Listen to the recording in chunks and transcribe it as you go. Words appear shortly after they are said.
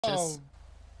Oh.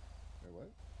 Wait, what?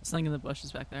 Something in the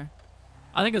bushes back there.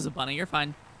 I think it was a bunny. You're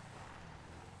fine.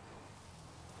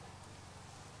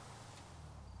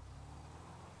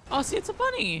 Oh, see, it's a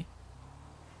bunny.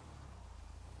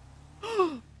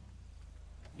 You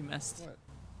missed. What?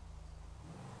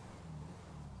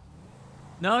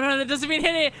 No, no, that doesn't mean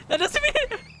hit it. That doesn't mean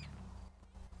hit it.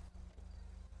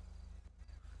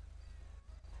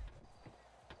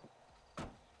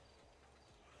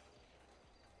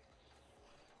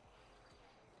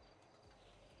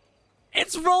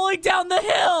 It's rolling down the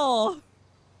hill.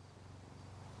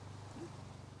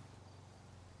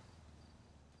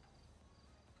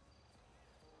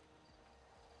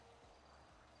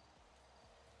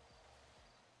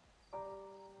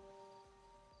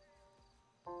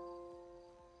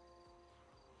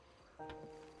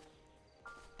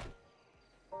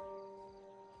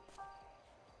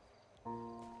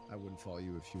 I wouldn't follow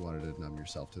you if you wanted to numb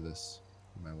yourself to this.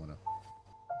 You might want to.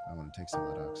 I want to take some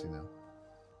of that oxy now.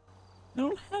 I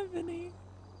don't have any.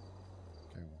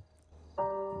 Okay,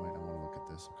 well, you might not want to look at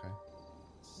this. Okay.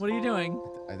 What are you doing?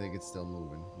 I think it's still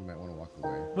moving. You might want to walk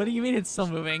away. What do you mean it's still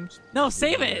moving? No,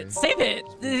 save it! Save it!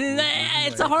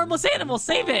 It's a harmless animal.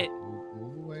 Save it!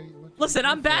 Move away. Listen,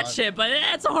 I'm batshit, but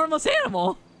it's a harmless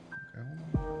animal. Okay,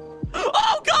 hold on.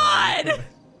 Oh God!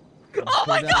 Oh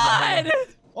my God!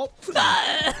 Oh! God,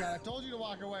 I told you to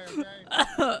walk away.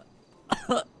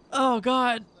 Okay. Oh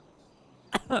God!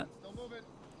 Still moving.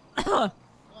 Come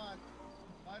on,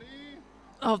 buddy.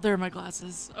 Oh, there are my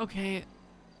glasses. Okay.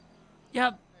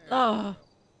 Yep. Oh. All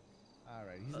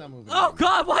right, he's not moving. Oh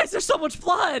God! Why is there so much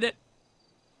blood?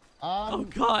 Oh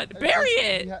God! Bury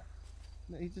it!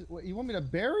 What, you want me to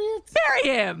bury it? Bury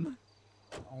him!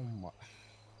 Oh my.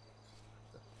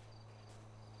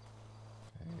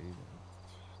 Okay.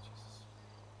 Jesus.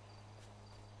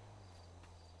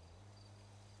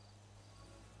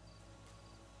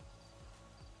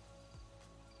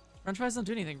 French fries don't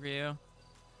do anything for you. All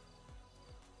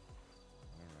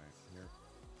right, here.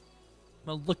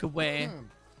 I'm gonna look away.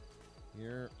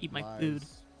 Here. Eat my lies, food.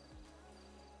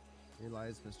 Here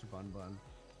lies Mr. Bun Bun.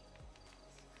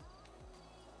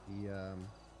 He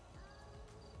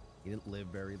didn't live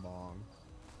very long.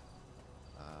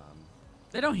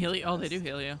 They don't heal you. Oh, they do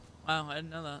heal you. Wow, I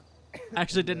didn't know that. I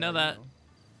actually didn't know that.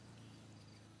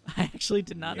 I actually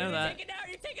did not know that. You take it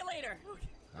now, you take it later.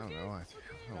 I don't know. I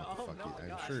don't know what the fuck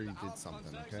I'm sure he did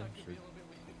something, okay? Sure.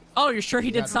 Oh, you're sure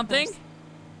he did got- something?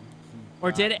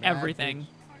 Or got did mad everything?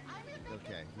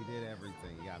 Okay, he did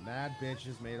everything. He got mad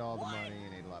bitches, made all the money,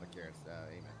 and ate a lot of carrots.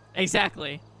 Amen.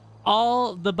 Exactly.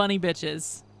 All the bunny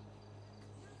bitches.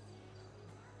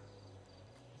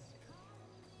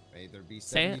 May there be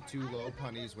Say it. 72 low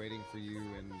punnies waiting for you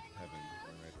in heaven.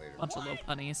 Right later. Bunch of little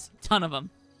punnies. Ton of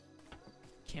them.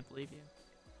 Can't believe you.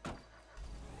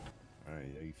 All right,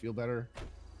 you feel better?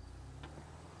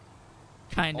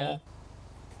 Kinda. Oh.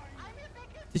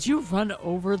 Did you run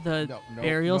over the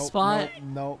burial spot?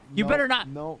 No, You better not.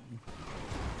 No.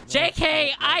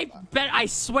 JK, I bet, I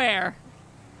swear.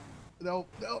 No,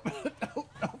 no, no,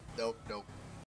 no, no, no.